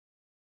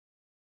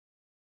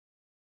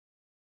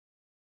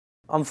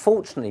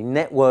Unfortunately,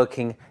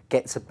 networking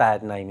gets a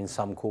bad name in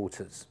some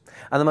quarters.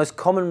 And the most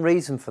common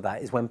reason for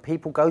that is when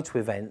people go to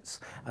events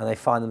and they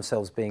find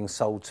themselves being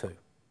sold to.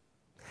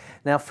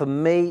 Now, for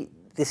me,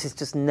 this is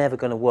just never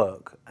going to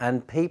work.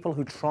 And people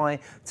who try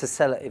to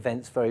sell at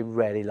events very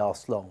rarely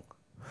last long.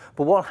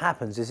 But what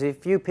happens is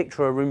if you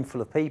picture a room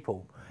full of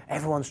people,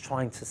 everyone's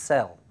trying to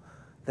sell.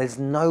 There's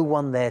no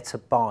one there to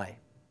buy.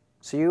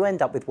 So you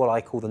end up with what I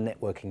call the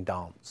networking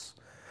dance.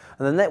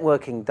 And the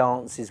networking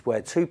dance is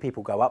where two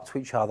people go up to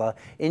each other,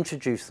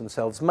 introduce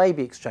themselves,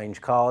 maybe exchange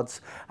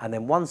cards, and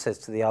then one says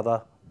to the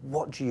other,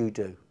 "What do you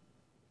do?"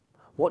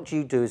 What do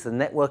you do is the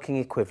networking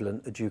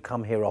equivalent of "do you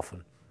come here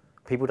often?"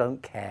 People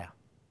don't care.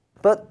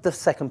 But the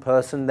second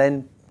person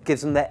then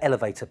gives them their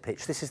elevator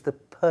pitch. This is the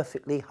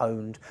perfectly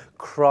honed,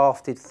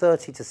 crafted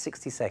 30 to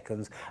 60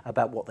 seconds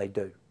about what they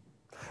do.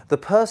 The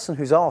person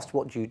who's asked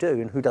 "what do you do?"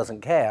 and who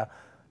doesn't care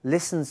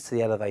listens to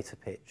the elevator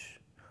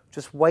pitch,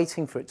 just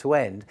waiting for it to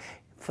end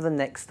for the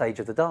next stage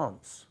of the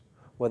dance,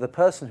 where the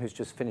person who's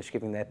just finished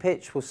giving their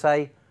pitch will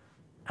say,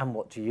 "And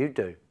what do you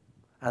do?"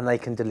 And they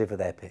can deliver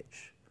their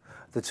pitch.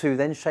 The two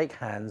then shake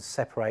hands,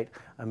 separate,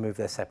 and move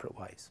their separate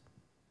ways.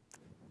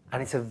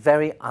 And it's a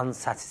very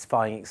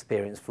unsatisfying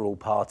experience for all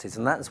parties,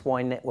 and that's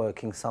why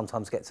networking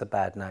sometimes gets a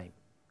bad name.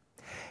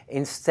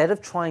 Instead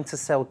of trying to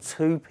sell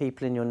to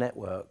people in your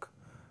network,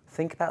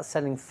 think about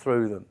selling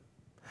through them.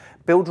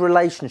 Build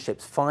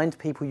relationships, find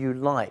people you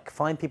like,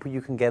 find people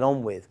you can get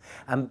on with,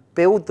 and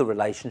build the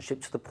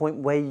relationship to the point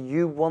where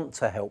you want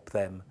to help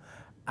them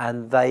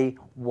and they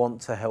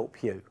want to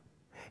help you.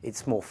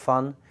 It's more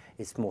fun,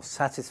 it's more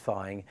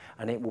satisfying,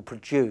 and it will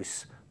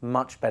produce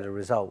much better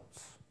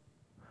results.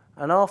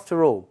 And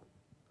after all,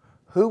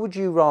 who would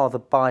you rather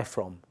buy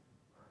from?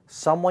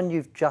 Someone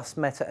you've just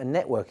met at a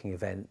networking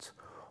event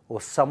or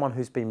someone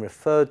who's been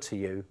referred to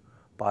you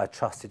by a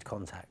trusted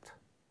contact?